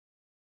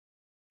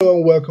Hello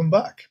and welcome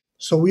back.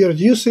 So we are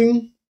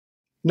using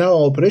now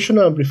an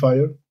operational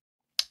amplifier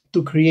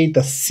to create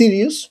a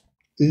series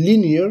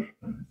linear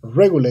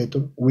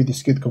regulator with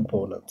discrete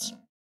components.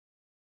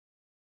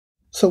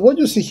 So what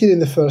you see here in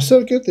the first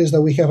circuit is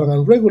that we have an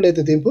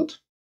unregulated input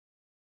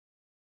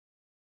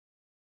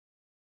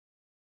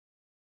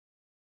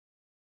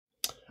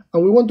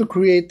and we want to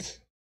create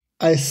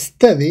a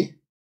steady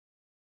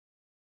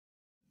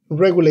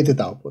regulated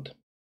output.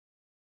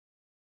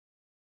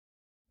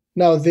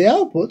 Now the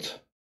output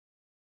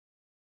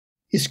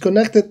is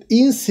connected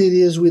in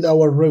series with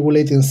our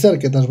regulating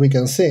circuit, as we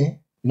can see,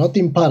 not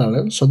in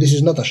parallel. So this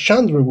is not a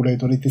shunt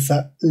regulator, it is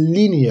a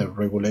linear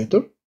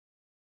regulator.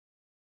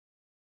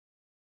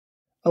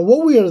 And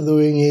what we are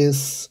doing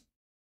is,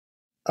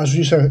 as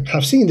you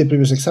have seen in the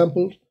previous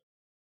example,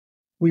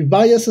 we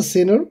bias a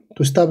zener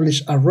to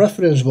establish a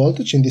reference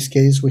voltage. In this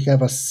case, we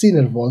have a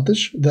zener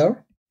voltage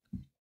there.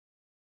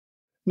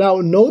 Now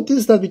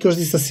notice that because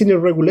this is a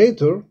zener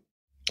regulator,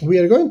 we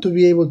are going to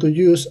be able to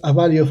use a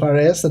value of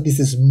Rs that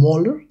is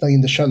smaller than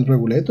in the shunt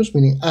regulators,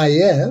 meaning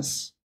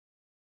Is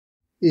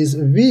is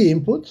V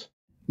input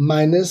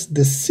minus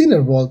the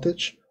zener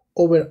voltage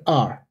over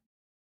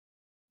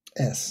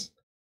Rs.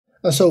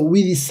 And so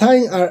we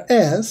design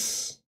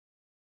Rs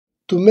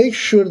to make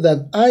sure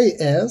that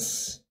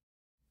Is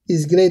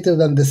is greater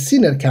than the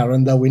zener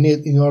current that we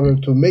need in order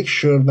to make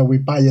sure that we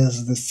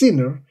bias the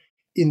zener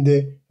in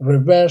the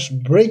reverse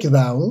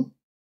breakdown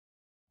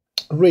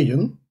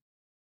region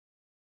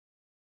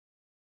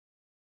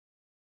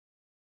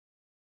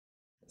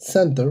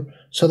center,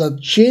 so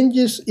that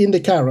changes in the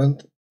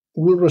current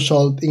will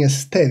result in a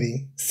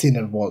steady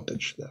zener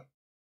voltage there.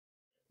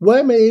 Why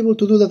am I able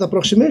to do that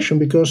approximation?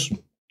 Because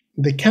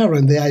the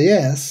current, the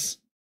Is,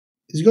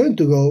 is going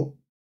to go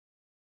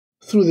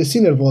through the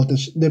zener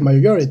voltage, the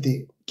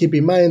majority. Keep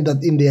in mind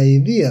that in the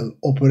ideal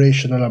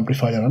operational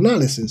amplifier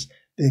analysis,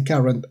 the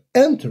current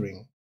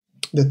entering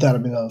the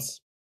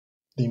terminals,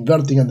 the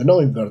inverting and the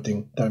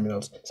non-inverting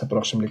terminals, is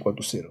approximately equal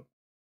to 0.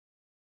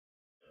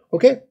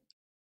 Okay?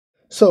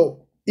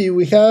 So if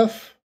we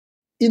have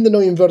in the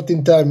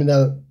non-inverting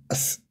terminal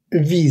as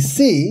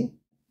Vc,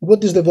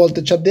 what is the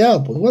voltage at the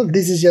output? Well,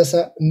 this is just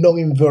a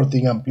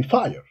non-inverting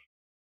amplifier.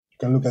 You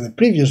can look at the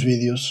previous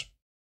videos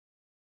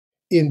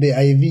in the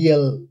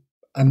ideal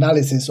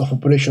analysis of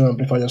operational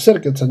amplifier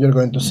circuits, and you're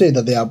going to see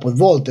that the output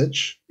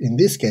voltage, in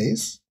this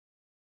case,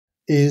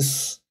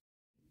 is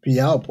P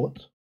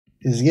output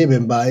is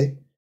given by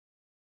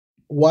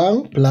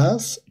 1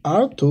 plus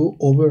R2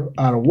 over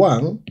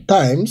R1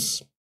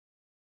 times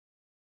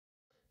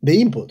the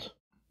input,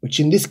 which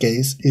in this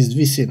case is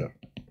V zener.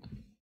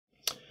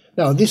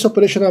 Now, this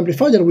operational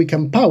amplifier we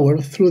can power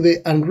through the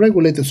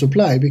unregulated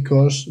supply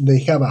because they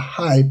have a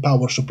high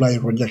power supply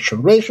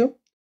rejection ratio.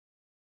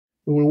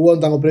 We will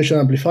want an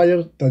operational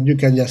amplifier that you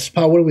can just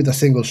power with a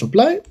single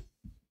supply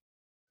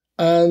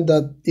and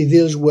that it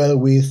deals well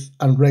with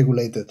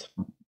unregulated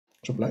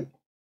supply.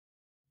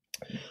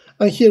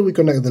 And here we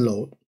connect the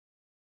load.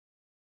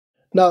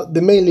 Now,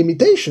 the main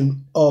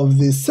limitation of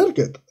this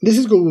circuit, this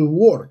is going to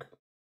work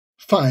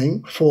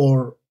fine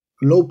for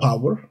low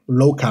power,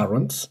 low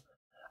currents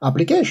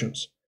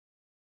applications.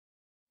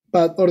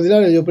 But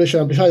ordinarily, the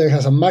operational amplifier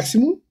has a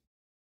maximum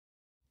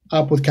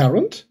output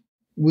current,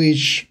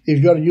 which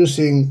if you are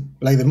using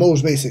like the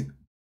most basic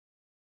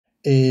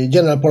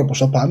general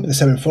purpose op amp, the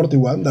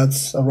 741,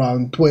 that's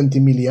around 20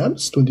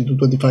 milliamps, 20 to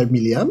 25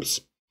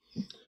 milliamps.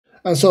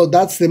 And so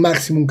that's the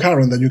maximum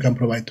current that you can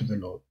provide to the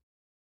load.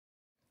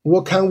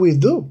 What can we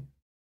do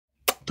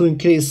to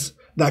increase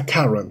that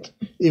current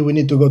if we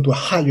need to go to a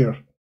higher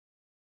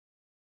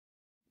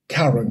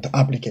current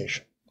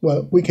application?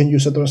 Well, we can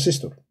use a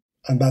transistor,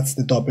 and that's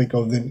the topic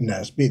of the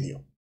next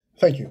video.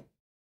 Thank you.